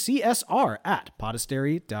it in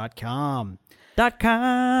csr@podastery.com.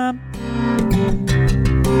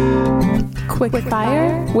 Quick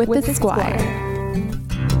fire with the Squire.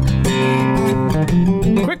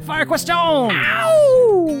 Quick fire question.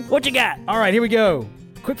 Ow! What you got? All right, here we go.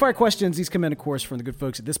 Quickfire questions. These come in, of course, from the good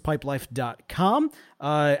folks at thispipelife.com.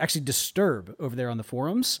 Actually, Disturb over there on the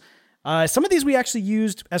forums. Some of these we actually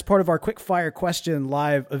used as part of our quick fire question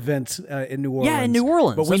live event in New Orleans. Yeah, in New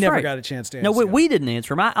Orleans. But we That's never right. got a chance to answer. No, we didn't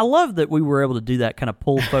answer them. I love that we were able to do that, kind of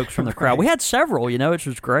pull folks from the crowd. We had several, which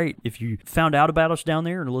was great. If you found out about us down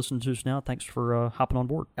there and listened to us now, thanks for hopping on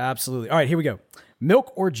board. Absolutely. All right, here we go.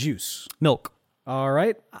 Milk or juice? Milk. All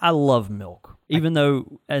right. I love milk. Even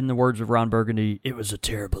though, in the words of Ron Burgundy, it was a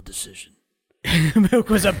terrible decision. Milk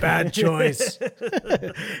was a bad choice.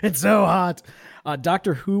 It's so hot.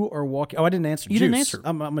 Doctor Who or Walking... Oh, I didn't answer. You Juice. didn't answer.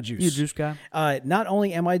 I'm a juice. You a juice guy? Not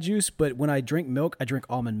only am I juice, but when I drink milk, I drink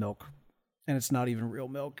almond milk. And it's not even real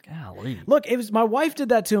milk. Golly. Look, it was my wife did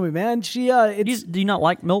that to me, man. She Do you not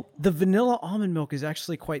like milk? the vanilla almond milk is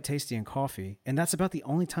actually quite tasty in coffee, and that's about the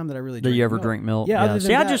only time that I really drink Do you ever milk. drink milk? Yeah. Other than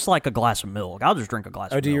See, I that- just like a glass of milk. I'll just drink a glass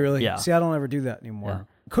of milk. Oh, do you really? Yeah. See, I don't ever do that anymore. Yeah.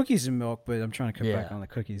 Cookies and milk, but I'm trying to cut Yeah. back on the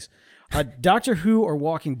cookies. Doctor Who or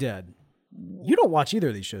Walking Dead? You don't watch either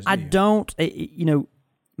of these shows, do I you? don't.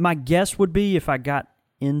 My guess would be if I got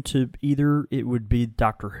into either, it would be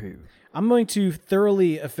Doctor Who. I'm going to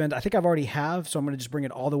thoroughly offend. I think I've already have, so I'm going to just bring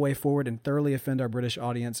it all the way forward and thoroughly offend our British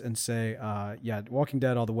audience and say, yeah, Walking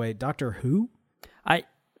Dead all the way. Doctor Who?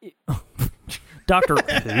 Doctor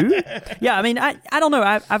Who? Yeah, I mean, I don't know.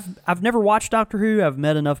 I've never watched Doctor Who. I've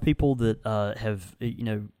met enough people that have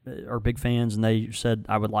are big fans, and they said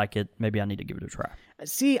I would like it. Maybe I need to give it a try.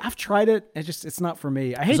 See, I've tried it. It's not for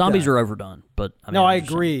me. I hate Zombies that. are overdone, but I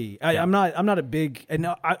agree. I'm not a big. And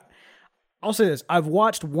no, I'll say this: I've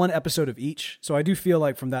watched one episode of each, so I do feel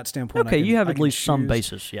like from that standpoint, Okay, you have I at can least some choose.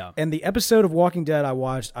 basis, yeah. And the episode of Walking Dead I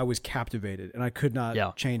watched, I was captivated, and I could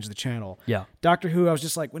not change the channel. Yeah. Doctor Who, I was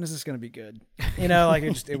just like, when is this going to be good? Like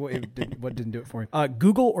it didn't do it for me.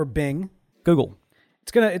 Google or Bing? Google.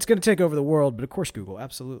 It's gonna take over the world, but of course Google,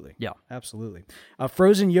 absolutely. Yeah. Absolutely.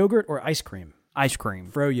 Frozen yogurt or ice cream? Ice cream.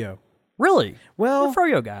 Froyo. Really? Well, you're a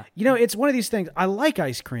Froyo guy. It's one of these things. I like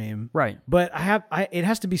ice cream, Right. But it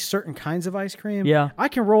has to be certain kinds of ice cream. Yeah. I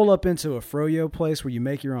can roll up into a Froyo place where you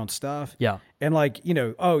make your own stuff. Yeah. And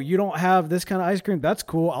you don't have this kind of ice cream? That's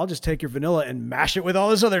cool. I'll just take your vanilla and mash it with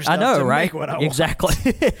all this other stuff. I know, to right? Make what I want. Exactly.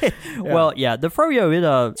 Well, yeah, the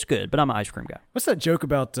Froyo, it's good, but I'm an ice cream guy. What's that joke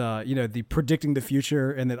about? The predicting the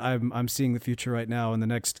future, and that I'm seeing the future right now. In the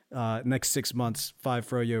next 6 months, 5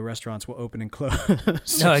 Froyo restaurants will open and close.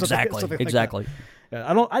 No, exactly, something like exactly.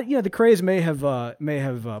 that. Yeah, the craze may have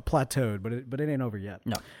plateaued, but it ain't over yet.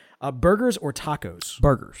 No. Burgers or tacos?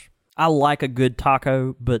 Burgers. I like a good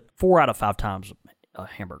taco, but 4 out of 5 times a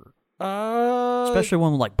hamburger. Especially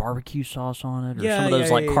one with like barbecue sauce on it, or some of those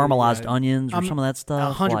caramelized onions, or some of that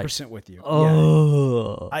stuff. 100% with you.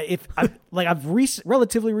 Oh, I've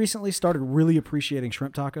relatively recently started really appreciating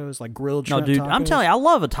shrimp tacos, like grilled no, shrimp. dude! tacos. I'm telling you, I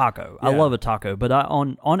love a taco. I Yeah. love a taco, but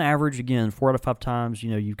on average, again, 4 out of 5 times,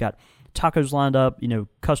 you've got tacos lined up,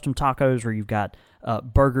 custom tacos, or you've got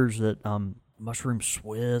burgers that mushroom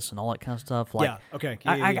Swiss and all that kind of stuff. Like, Yeah, okay.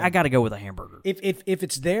 I got to go with a hamburger. If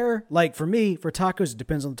it's there, like for me, for tacos, it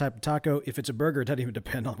depends on the type of taco. If it's a burger, it doesn't even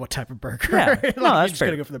depend on what type of burger. Yeah. Like, No, you're that's just fair.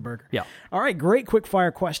 gonna go for the burger. Yeah. All right, great quick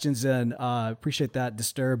fire questions then. Appreciate that,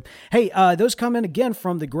 Disturb. Hey, those come in again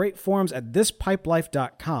from the great forums at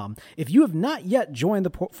thispipelife.com. If you have not yet joined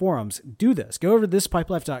the forums, do this. Go over to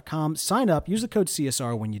thispipelife.com, sign up, use the code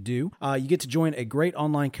CSR when you do. You get to join a great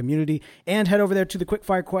online community, and head over there to the quick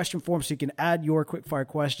fire question forum so you can add your quick fire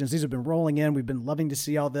questions. These have been rolling in. We've been loving to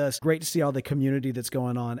see all this. Great to see all the community that's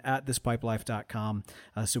going on at thispipelife.com.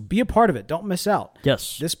 So be a part of it. Don't miss out.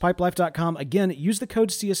 Yes. Thispipelife.com. Again, use the code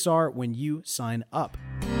CSR when you sign up.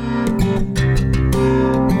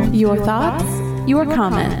 Your thoughts, your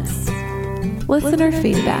comments, listener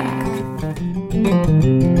feedback.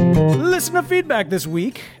 Listener feedback this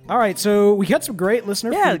week. All right, so we got some great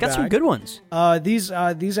listener feedback. Yeah, got some good ones. These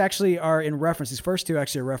actually are in reference. These first two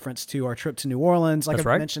actually are reference to our trip to New Orleans. Like That's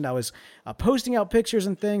I right. mentioned, I was posting out pictures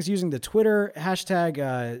and things using the Twitter hashtag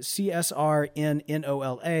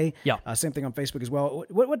CSRNNOLA. Yeah. Same thing on Facebook as well.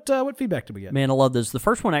 What feedback did we get? Man, I love this. The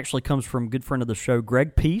first one actually comes from a good friend of the show,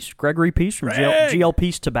 Gregory Peace from GL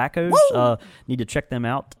Peace Tobaccos. Need to check them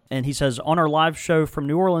out. And he says, on our live show from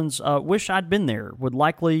New Orleans, wish I'd been there. Would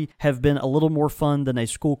likely have been a little more fun than a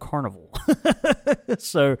school carnival.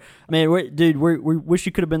 So, man, we wish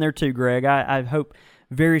you could have been there too, Greg. I hope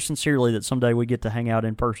very sincerely that someday we get to hang out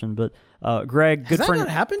in person. But Greg, Has that not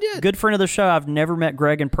happened yet? Good friend of the show. I've never met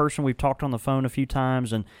Greg in person. We've talked on the phone a few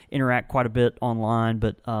times and interact quite a bit online,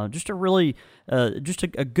 but just a really just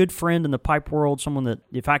a good friend in the pipe world, someone that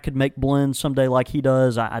if I could make blends someday like he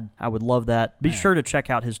does, I would love that. Be sure to check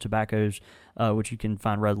out his tobaccos, which you can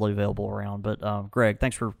find readily available around. But Greg,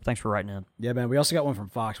 thanks for writing in. Yeah, man. We also got one from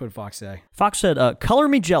Fox. What did Fox say? Fox said, "Color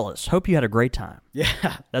me jealous. Hope you had a great time."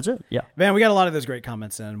 Yeah, that's it. Yeah, man. We got a lot of those great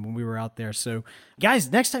comments in when we were out there. So,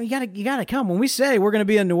 guys, next time you gotta come. When we say we're gonna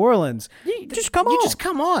be in New Orleans, just come on. You just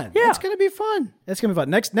come on. Yeah, it's gonna be fun. It's gonna be fun.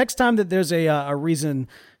 Next time that there's a reason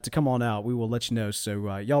to come on out, we will let you know.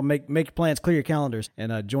 So y'all make your plans, clear your calendars,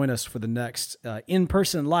 and join us for the next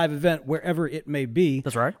in-person live event, wherever it may be.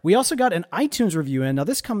 That's right. We also got an iTunes review in. Now,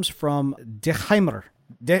 this comes from Deheimer.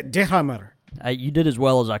 You did as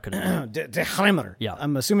well as I could. Deheimer. Yeah.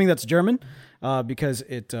 I'm assuming that's German because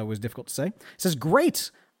it was difficult to say. It says,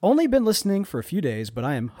 great. Only been listening for a few days, but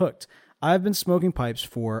I am hooked. I've been smoking pipes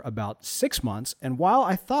for about 6 months, and while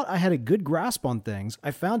I thought I had a good grasp on things,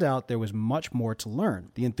 I found out there was much more to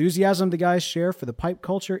learn. The enthusiasm the guys share for the pipe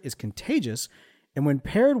culture is contagious, and when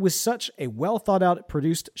paired with such a well-thought-out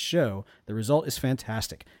produced show, the result is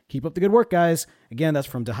fantastic. Keep up the good work, guys. Again, that's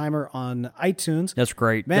from Deheimer on iTunes. That's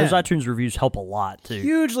great. Man, those iTunes reviews help a lot, too.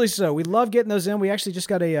 Hugely so. We love getting those in. We actually just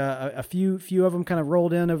got a few of them kind of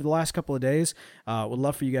rolled in over the last couple of days. Would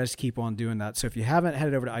love for you guys to keep on doing that. So if you haven't,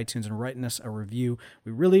 headed over to iTunes and writing us a review.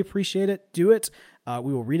 We really appreciate it. Do it.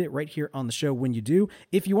 We will read it right here on the show when you do.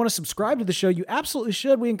 If you want to subscribe to the show, you absolutely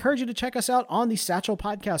should. We encourage you to check us out on the Satchel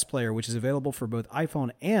Podcast Player, which is available for both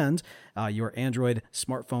iPhone and your Android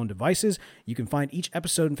smartphone devices. You can find each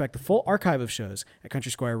episode, in fact, the full archive of shows at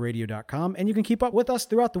countrysquireradio.com, and you can keep up with us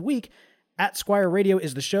throughout the week. At Squire Radio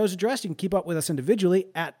is the show's address. You can keep up with us individually.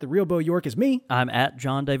 At The Real Bo York is me. I'm at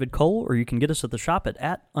John David Cole, or you can get us at the shop at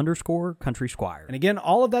 _Country Squire. And again,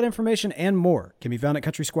 all of that information and more can be found at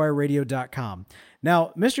countrysquireradio.com.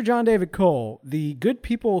 Now, Mr. John David Cole, the good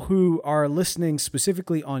people who are listening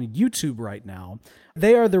specifically on YouTube right now,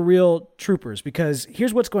 they are the real troopers, because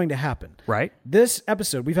here's what's going to happen. Right. This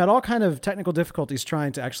episode, we've had all kind of technical difficulties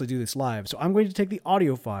trying to actually do this live. So I'm going to take the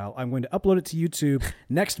audio file. I'm going to upload it to YouTube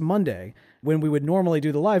next Monday when we would normally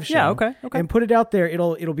do the live show. Yeah, okay. And put it out there.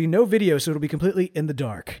 It'll be no video, so it'll be completely in the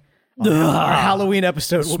dark. Our Halloween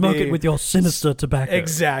episode will Smoke be... it with your sinister tobacco.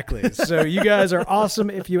 Exactly. So you guys are awesome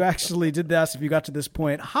if you actually did this. If you got to this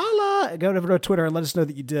point, holla! Go over to Twitter and let us know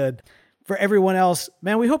that you did. For everyone else,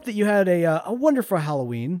 man, we hope that you had a wonderful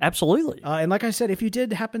Halloween. Absolutely. And like I said, if you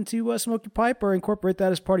did happen to smoke your pipe or incorporate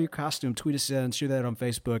that as part of your costume, tweet us in, share that on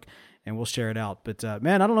Facebook, and we'll share it out. But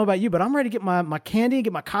man, I don't know about you, but I'm ready to get my candy and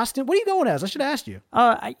get my costume. What are you going as? I should have asked you.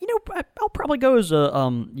 I'll probably go as a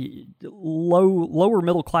lower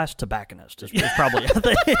middle class tobacconist. Is probably.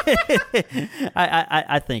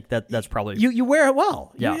 I think that's probably you wear it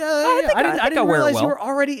well. Yeah, I didn't wear realize it well. you were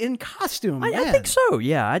already in costume. I think so.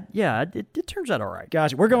 Yeah, it turns out all right.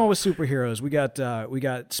 Gotcha. We're going with superheroes. We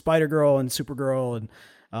got Spider-Girl and Supergirl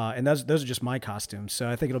and those are just my costumes. So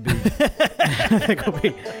I think it'll be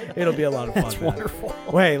it'll be a lot of fun. That's wonderful.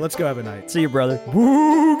 Well, hey, let's go have a night. See you, brother.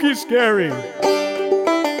 Boogie scary.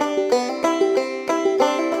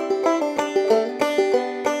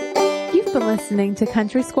 You've been listening to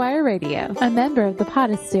Country Squire Radio, a member of the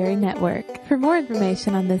Podastery Network. For more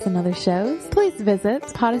information on this and other shows, please visit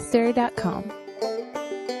podastery.com.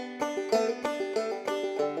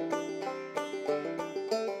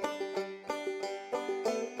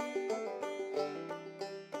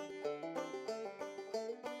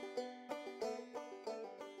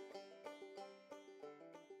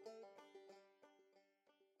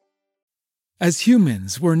 As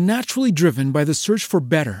humans, we're naturally driven by the search for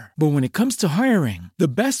better. But when it comes to hiring, the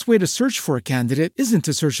best way to search for a candidate isn't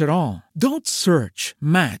to search at all. Don't search,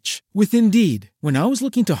 match with Indeed. When I was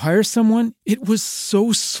looking to hire someone, it was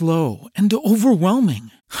so slow and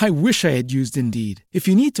overwhelming. I wish I had used Indeed. If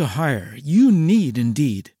you need to hire, you need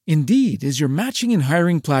Indeed. Indeed is your matching and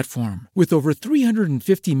hiring platform with over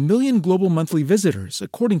 350 million global monthly visitors,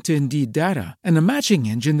 according to Indeed data, and a matching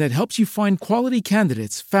engine that helps you find quality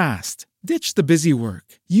candidates fast. Ditch the busy work.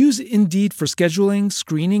 Use Indeed for scheduling,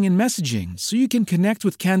 screening, and messaging so you can connect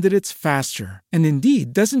with candidates faster. And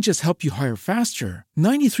Indeed doesn't just help you hire faster.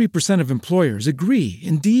 93% of employers agree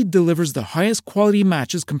Indeed delivers the highest quality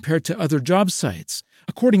matches compared to other job sites,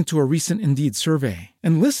 according to a recent Indeed survey.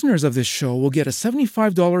 And listeners of this show will get a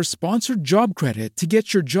 $75 sponsored job credit to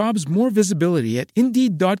get your jobs more visibility at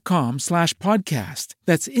Indeed.com/podcast.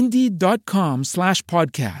 That's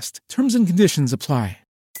Indeed.com/podcast. Terms and conditions apply.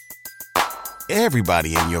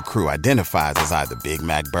 Everybody in your crew identifies as either Big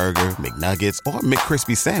Mac Burger, McNuggets, or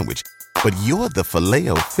McCrispy Sandwich. But you're the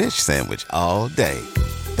Filet-O-Fish Sandwich all day.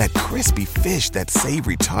 That crispy fish, that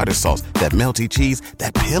savory tartar sauce, that melty cheese,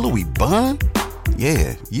 that pillowy bun.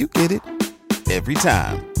 Yeah, you get it. Every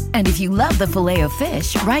time. And if you love the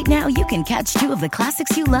Filet-O-Fish, right now you can catch two of the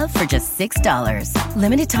classics you love for just $6.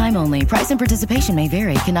 Limited time only. Price and participation may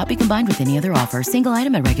vary. Cannot be combined with any other offer. Single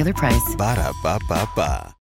item at regular price. Ba-da-ba-ba-ba.